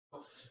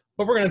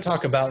What we're going to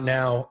talk about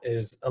now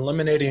is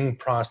eliminating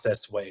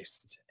process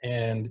waste.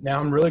 And now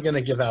I'm really going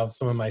to give out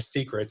some of my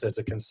secrets as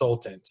a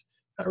consultant.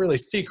 Not really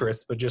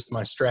secrets, but just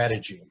my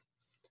strategy.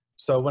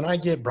 So when I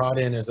get brought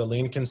in as a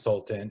lean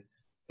consultant,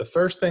 the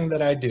first thing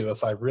that I do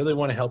if I really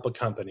want to help a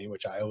company,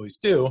 which I always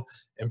do,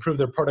 improve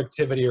their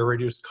productivity or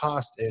reduce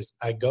cost is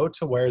I go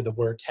to where the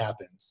work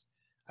happens.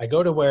 I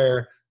go to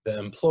where the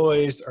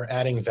employees are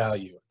adding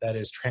value. That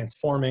is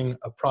transforming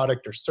a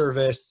product or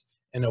service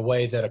in a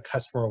way that a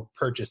customer will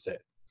purchase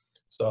it.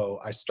 So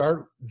I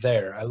start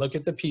there. I look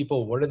at the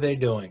people, what are they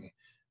doing?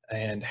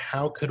 And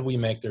how could we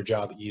make their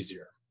job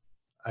easier?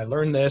 I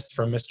learned this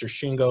from Mr.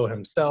 Shingo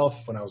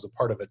himself when I was a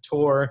part of a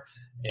tour,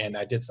 and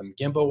I did some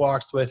Gemba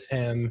walks with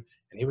him,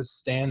 and he would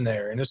stand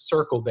there in a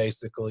circle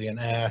basically and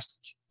ask,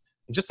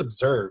 and just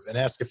observe and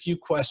ask a few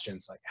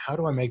questions like, how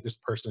do I make this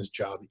person's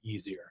job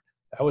easier?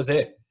 That was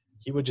it.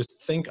 He would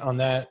just think on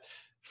that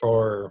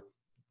for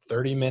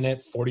 30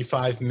 minutes,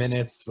 45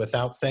 minutes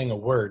without saying a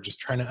word, just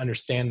trying to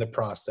understand the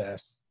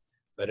process.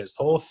 But his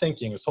whole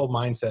thinking, his whole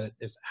mindset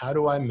is how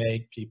do I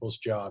make people's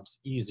jobs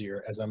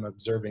easier as I'm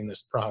observing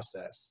this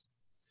process?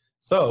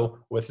 So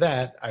with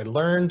that, I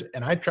learned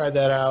and I tried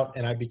that out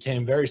and I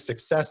became very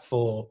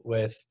successful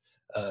with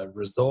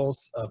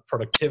results of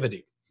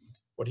productivity.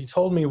 What he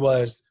told me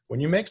was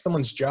when you make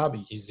someone's job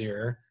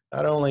easier,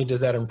 not only does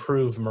that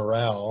improve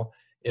morale,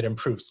 it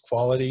improves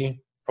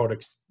quality,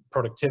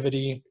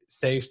 productivity,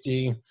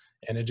 safety,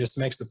 and it just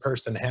makes the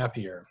person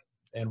happier.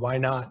 And why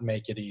not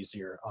make it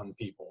easier on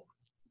people?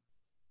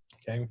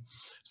 Okay,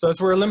 so as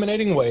we're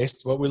eliminating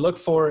waste, what we look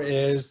for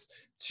is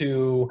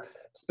to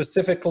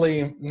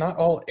specifically, not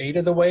all 8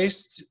 of the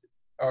waste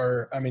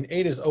are,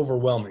 8 is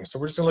overwhelming. So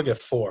we're just gonna look at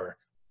 4.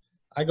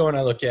 I go and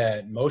I look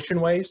at motion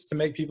waste to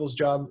make people's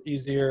job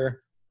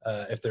easier.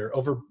 If they're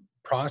over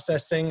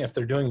processing, if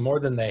they're doing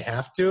more than they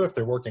have to, if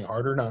they're working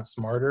harder, not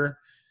smarter.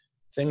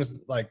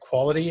 Things like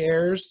quality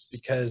errors,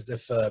 because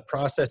if a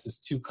process is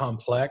too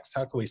complex,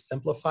 how can we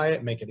simplify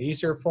it, make it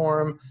easier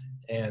for them?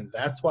 And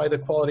that's why the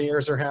quality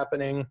errors are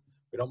happening.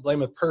 We don't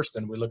blame a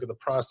person, we look at the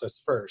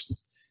process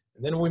first.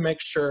 And then we make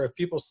sure if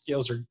people's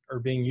skills are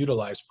being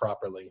utilized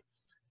properly.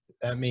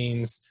 That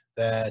means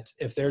that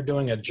if they're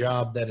doing a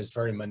job that is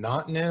very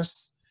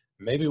monotonous,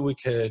 maybe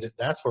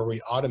that's where we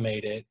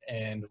automate it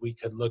and we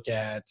could look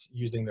at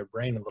using their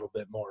brain a little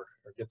bit more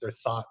or get their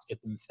thoughts,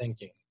 get them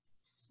thinking.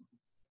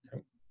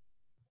 Okay.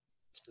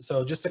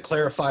 So just to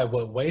clarify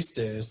what waste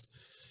is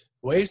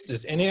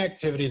any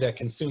activity that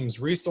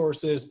consumes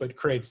resources but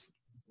creates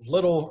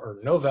little or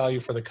no value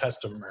for the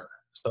customer.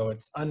 So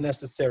it's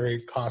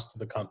unnecessary cost to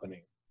the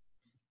company.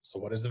 So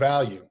what is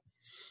value?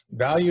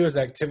 Value is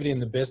activity in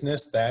the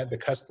business that the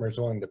customer is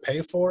willing to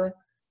pay for,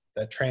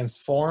 that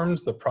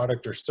transforms the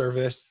product or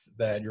service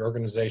that your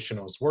organization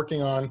is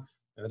working on,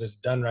 and that is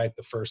done right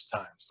the first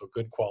time, so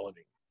good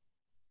quality.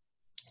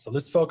 So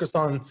let's focus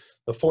on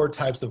the 4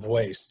 types of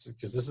waste,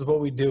 because this is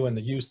what we do in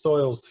the use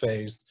soils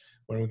phase.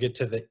 When we get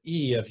to the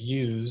E of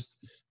use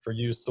for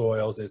use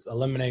soils, is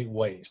eliminate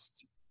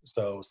waste.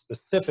 So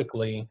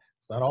specifically,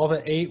 it's not all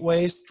the 8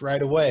 waste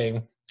right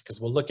away, because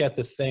we'll look at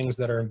the things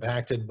that are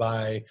impacted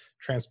by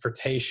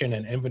transportation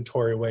and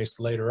inventory waste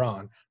later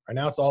on. Right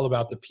now, it's all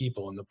about the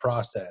people and the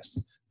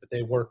process that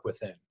they work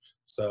within.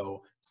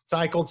 So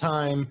cycle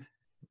time,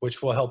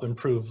 which will help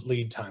improve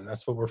lead time.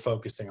 That's what we're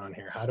focusing on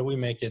here. How do we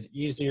make it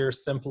easier,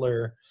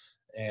 simpler,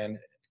 and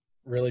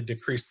really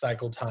decrease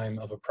cycle time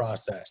of a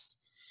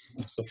process?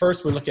 So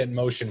first, we look at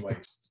motion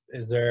waste.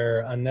 Is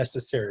there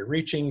unnecessary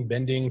reaching,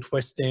 bending,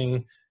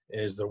 twisting?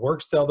 Is the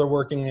work cell they're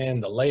working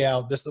in, the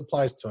layout? This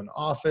applies to an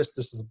office.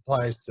 This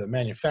applies to a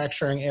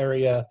manufacturing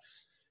area.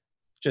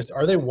 Just,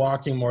 are they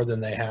walking more than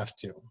they have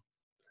to?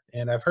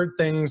 And I've heard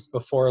things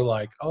before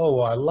like, oh,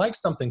 well, I like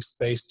something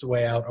spaced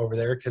way out over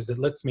there because it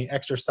lets me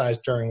exercise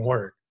during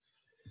work.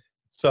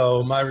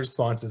 So my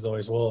response is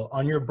always, well,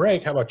 on your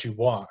break, how about you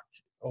walk?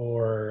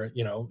 Or,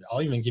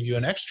 I'll even give you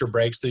an extra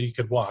break so you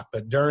could walk.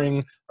 But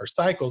during our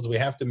cycles, we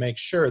have to make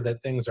sure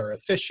that things are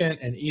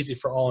efficient and easy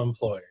for all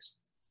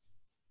employees.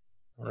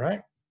 All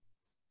right.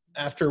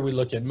 After we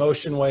look at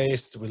motion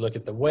waste, we look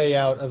at the way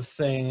out of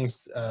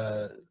things,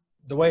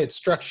 the way it's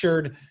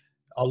structured.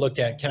 I'll look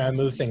at, can I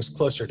move things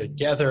closer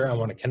together? I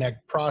want to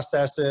connect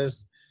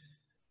processes.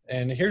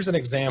 And here's an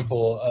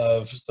example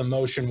of some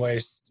motion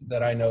waste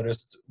that I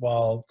noticed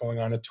while going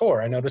on a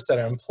tour. I noticed that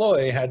an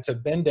employee had to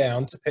bend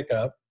down to pick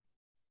up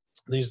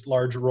these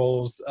large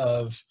rolls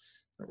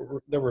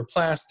that were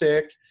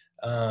plastic.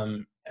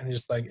 And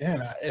just like,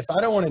 man, if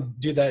I don't want to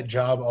do that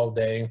job all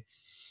day,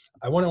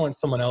 I wouldn't want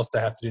someone else to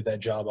have to do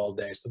that job all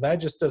day. So that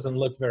just doesn't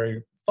look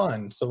very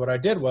fun. So what I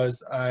did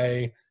was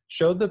I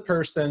showed the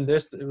person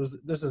this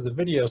is a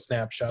video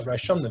snapshot, but I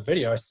showed them the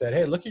video. I said,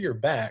 hey, look at your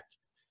back.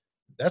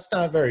 That's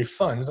not very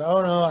fun. He's like,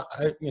 oh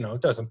no,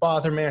 it doesn't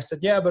bother me. I said,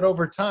 yeah, but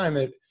over time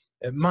it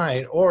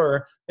might,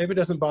 or maybe it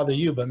doesn't bother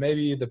you, but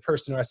maybe the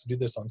person who has to do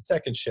this on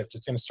second shift,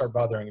 it's going to start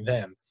bothering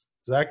them.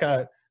 So that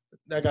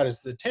got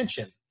his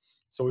attention.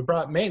 So we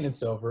brought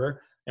maintenance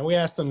over and we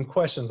asked them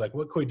questions like,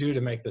 what could we do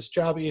to make this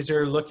job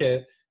easier? Look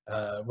at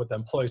what the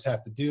employees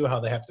have to do, how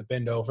they have to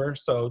bend over.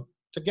 So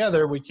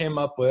together we came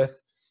up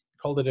with,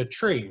 called it a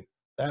tree.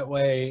 That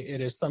way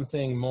it is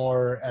something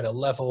more at a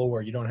level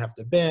where you don't have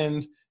to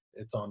bend,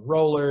 it's on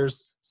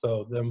rollers.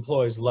 So the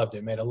employees loved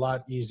it, made it a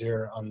lot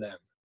easier on them.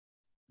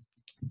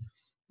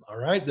 All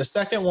right, the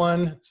second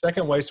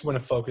waste we want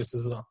to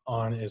focus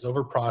on is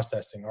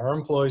over-processing. Our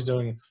employees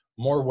doing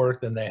more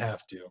work than they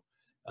have to.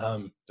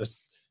 The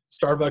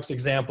Starbucks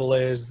example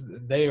is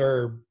they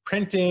are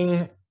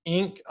printing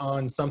ink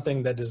on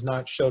something that does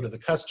not show to the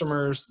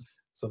customers.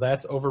 So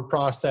that's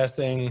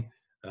over-processing,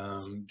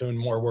 doing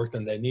more work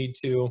than they need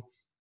to.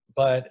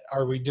 But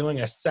are we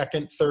doing a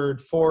second, third,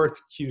 fourth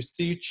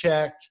QC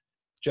check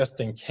just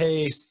in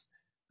case?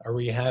 Are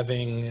we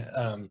having,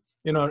 and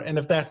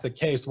if that's the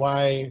case,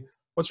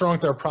 what's wrong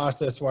with our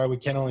process? Why we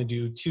can't only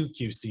do 2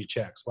 QC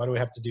checks? Why do we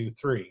have to do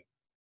 3?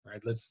 All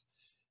right, let's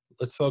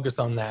focus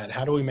on that.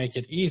 How do we make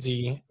it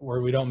easy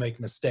where we don't make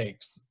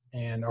mistakes?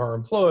 And our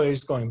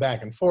employees going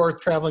back and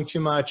forth, traveling too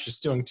much,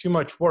 just doing too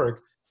much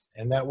work,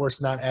 and that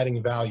work's not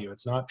adding value.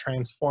 It's not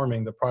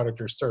transforming the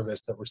product or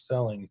service that we're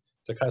selling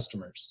to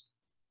customers.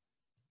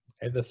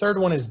 Okay, the third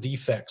one is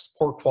defects,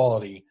 poor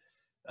quality.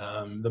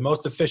 The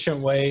most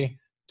efficient way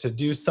to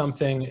do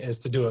something is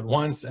to do it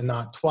once and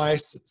not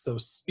twice. So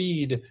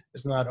speed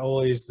is not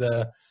always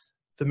the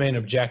main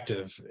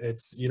objective.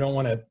 You don't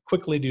want to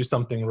quickly do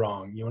something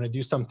wrong. You want to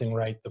do something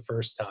right the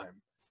first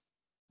time.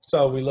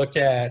 So we look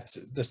at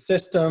the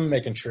system,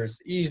 making sure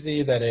it's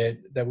easy,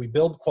 that we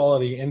build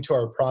quality into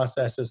our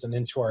processes and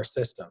into our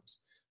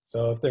systems.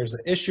 So if there's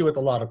an issue with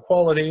a lot of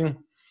quality,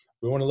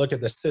 we want to look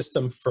at the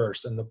system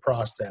first and the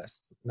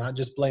process, not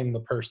just blame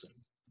the person.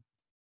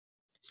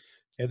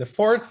 Okay, the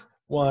fourth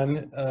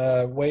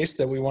waste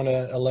that we want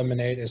to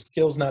eliminate is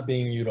skills not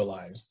being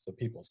utilized. So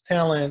people's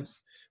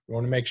talents, we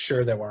want to make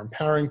sure that we're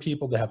empowering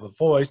people to have a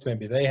voice.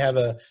 Maybe they have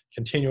a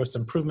continuous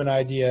improvement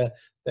idea.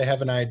 They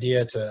have an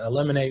idea to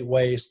eliminate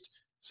waste.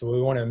 So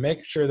we want to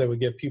make sure that we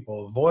give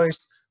people a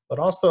voice, but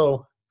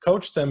also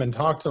coach them and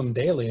talk to them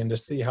daily and to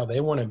see how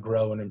they want to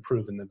grow and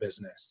improve in the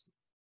business.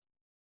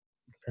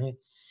 Okay.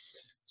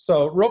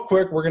 So real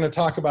quick, we're going to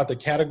talk about the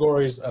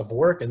categories of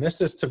work, and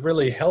this is to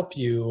really help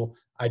you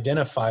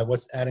identify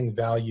what's adding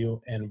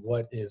value and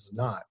what is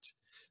not.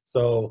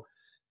 So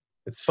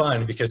it's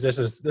fun because this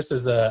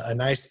is a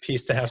nice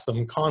piece to have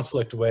some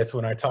conflict with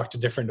when I talk to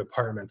different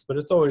departments, but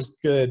it's always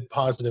good,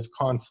 positive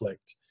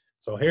conflict.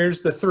 So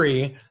here's the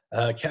 3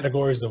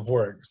 categories of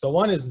work. So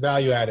one is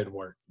value-added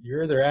work.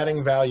 You're either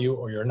adding value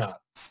or you're not.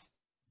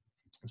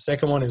 The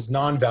second one is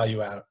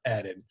non-value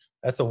added.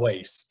 That's a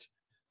waste.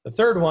 The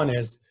third one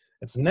is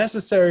it's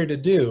necessary to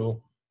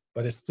do,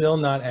 but it's still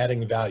not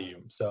adding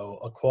value. So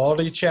a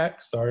quality check,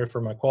 sorry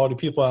for my quality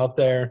people out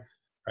there,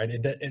 right?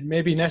 It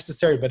may be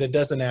necessary, but it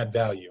doesn't add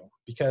value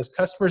because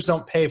customers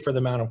don't pay for the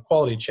amount of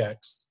quality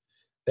checks.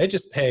 They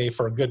just pay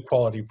for a good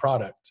quality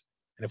product.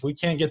 And if we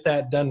can't get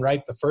that done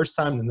right the first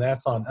time, then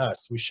that's on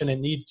us. We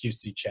shouldn't need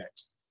QC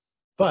checks,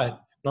 but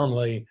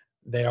normally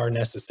they are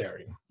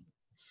necessary.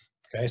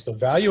 Okay, so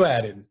value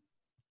added.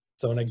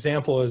 So an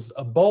example is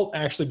a bolt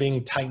actually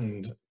being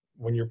tightened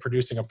when you're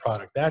producing a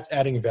product. That's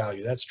adding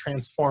value. That's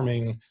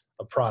transforming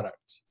a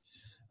product.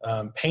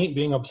 Paint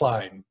being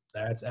applied.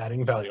 That's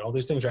adding value. All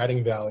these things are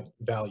adding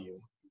value.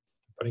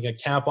 Putting a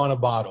cap on a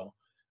bottle.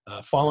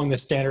 Following the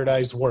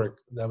standardized work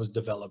that was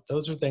developed.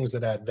 Those are things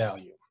that add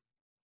value.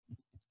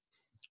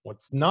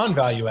 What's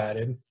non-value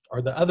added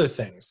are the other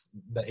things,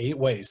 the 8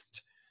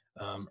 waste.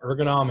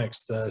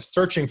 Ergonomics, the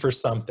searching for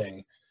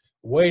something,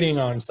 waiting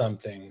on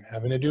something,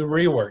 having to do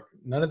rework.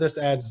 None of this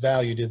adds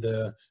value to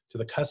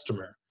the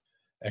customer.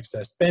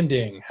 Excess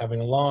bending, having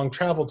long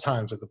travel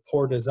times with a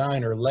poor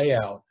design or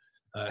layout,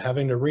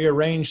 having to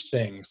rearrange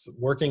things,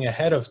 working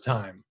ahead of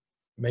time,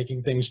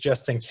 making things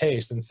just in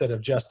case instead of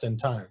just in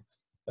time.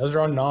 Those are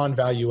all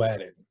non-value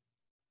added.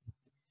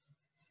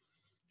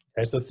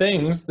 Okay, so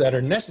things that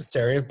are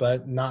necessary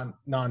but not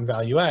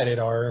non-value added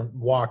are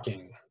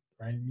walking,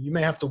 right? You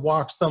may have to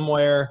walk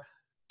somewhere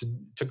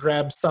to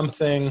grab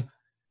something.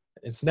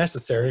 It's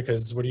necessary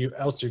because what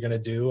else you're going to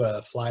do?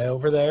 Fly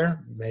over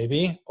there,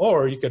 maybe,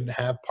 or you could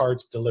have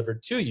parts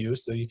delivered to you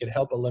so you could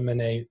help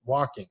eliminate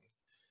walking.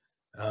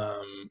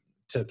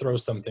 To throw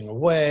something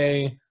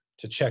away,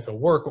 to check a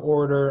work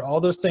order,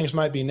 all those things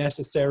might be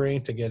necessary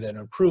to get an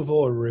approval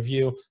or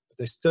review, but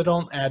they still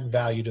don't add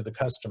value to the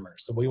customer.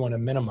 So we want to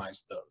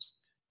minimize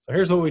those. So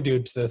here's what we do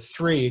to the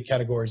 3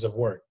 categories of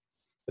work.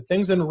 The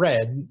things in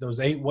red, those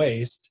 8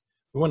 waste,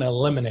 we want to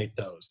eliminate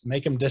those,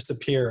 make them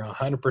disappear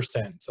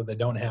 100% so they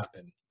don't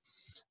happen.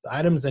 The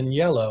items in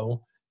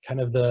yellow, kind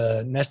of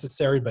the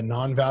necessary but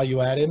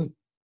non-value added,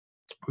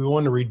 we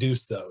want to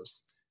reduce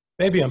those.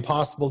 Maybe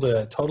impossible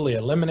to totally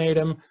eliminate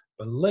them,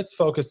 but let's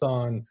focus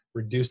on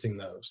reducing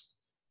those.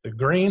 The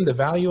green, the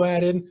value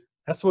added,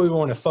 that's what we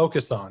want to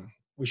focus on.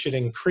 We should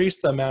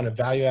increase the amount of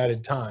value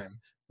added time,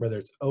 whether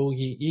it's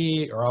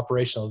OEE or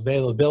operational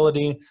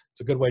availability.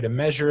 It's a good way to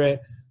measure it,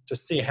 to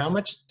see how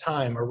much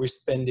time are we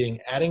spending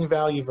adding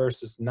value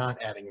versus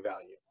not adding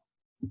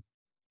value.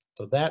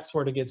 So that's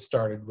where to get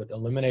started with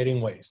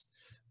eliminating waste.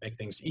 make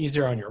things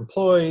easier on your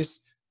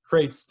employees,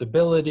 create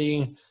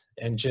stability,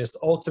 and just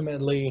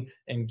ultimately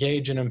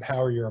engage and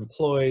empower your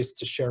employees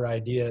to share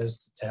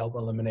ideas to help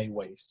eliminate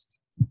waste.